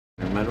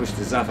منقوشة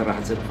الزعتر راح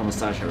تصير ب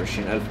 15 أو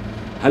 20,000.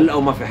 هلا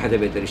وما في حدا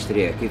بيقدر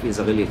يشتريها، كيف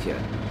إذا غليت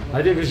يعني؟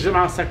 هذيك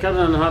الجمعة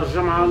سكرنا نهار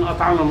الجمعة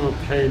انقطعنا من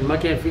الطحين، ما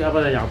كان في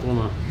ابدا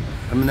يعطونا.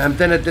 من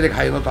امتى قلت لك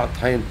حينقطع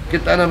الطحين؟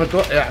 كنت انا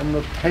متوقع انه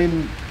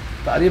الطحين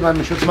تقريبا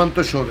من شو 8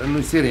 اشهر انه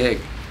يصير هيك.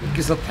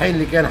 كيس الطحين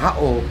اللي كان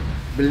حقه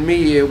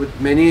بال100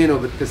 وبال80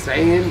 وبال90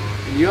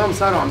 اليوم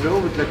صاروا عم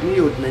بيعوه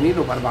ب380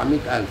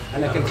 وب400,000.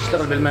 انا كنت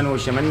اشتغل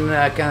بالمنقوشة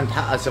من كانت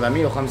حقها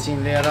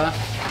 750 ليرة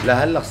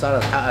لهلا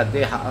صارت حقها قد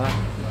ايه حقها؟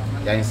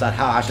 يعني صار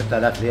حقها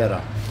 10,000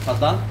 ليرة.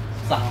 تفضل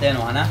صحتين.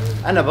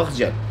 وانا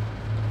بخجل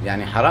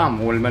يعني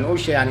حرام.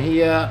 والمنقوشة يعني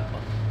هي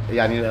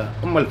يعني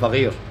ام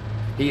الفقير،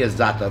 هي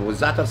الزعتر،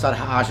 والزعتر صار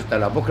حقها 10,000،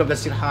 بكره بده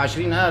يصير حقها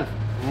 20,000.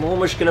 مو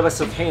مشكلة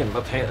بس طحين،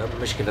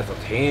 مشكلة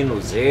طحين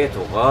وزيت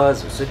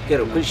وغاز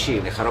وسكر وكل شيء،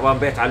 يعني خربان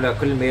بيت على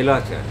كل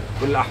الميلات يعني،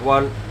 كل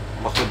الأحوال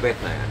مخروب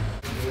بيتنا يعني.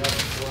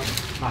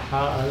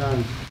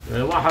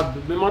 يعني واحد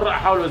بمرة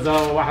احاول اذا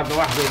واحد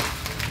لوحده،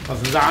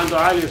 بس اذا عنده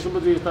عالي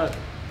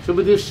شو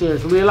بده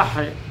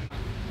يلحق.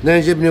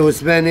 اثنين جبنة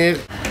وسبانخ.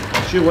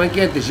 شو وين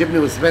كانت الجبنة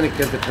والسبانخ؟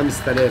 كانت ب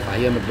 5000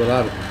 ايام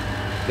الدولار،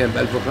 كان ب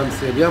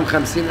 1005، اليوم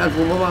 50,000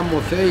 وما بقى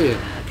موفية.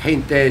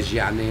 طحين تاج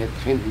يعني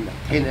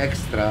طحين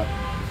اكسترا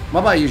ما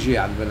بقى يجي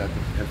على البلد،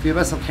 في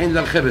بس طحين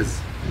للخبز.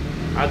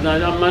 عندنا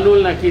لما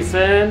لنا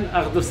كيسين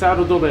اخذوا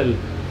سعره دبل،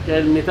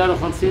 كان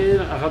 250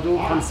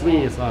 اخذوه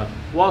 500 صار.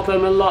 واطي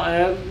من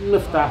لقى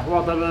نفتح،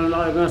 واطي من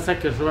لقى بدنا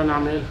نسكر، شو بدنا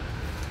نعمل؟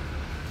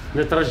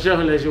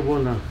 نترجاهم ليجيبوا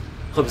لنا.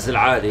 خبز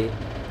العادي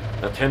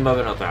الطحين ما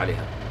بنقطع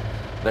عليها،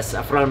 بس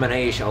افران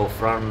المنايش او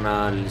افران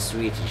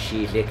السويت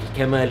الشيء هيك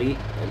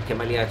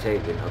الكماليات هي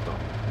بنقطع.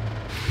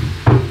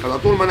 هلا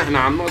طول ما نحن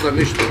عم نقدر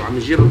نشتغل وعم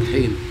نجيب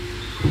الطحين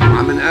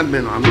وعم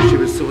نأمن وعم نمشي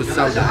بالسوق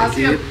السوداء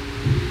اكيد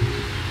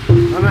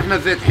نحن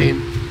فاتحين.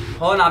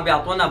 هون عم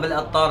بيعطونا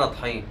بالقطاره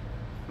طحين،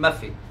 ما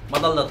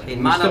ضل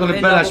طحين معنا. نشتغل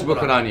ببلاش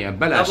باوكرانيا،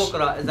 ببلاش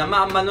لبكره اذا ما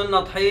عملوا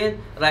لنا طحين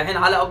رايحين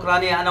على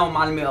اوكرانيا انا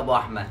ومعلمي ابو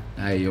احمد.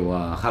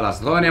 ايوه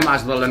خلص هون ما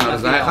عادش ضل لنا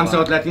رزق،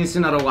 35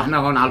 سنه روحنا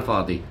هون على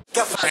الفاضي.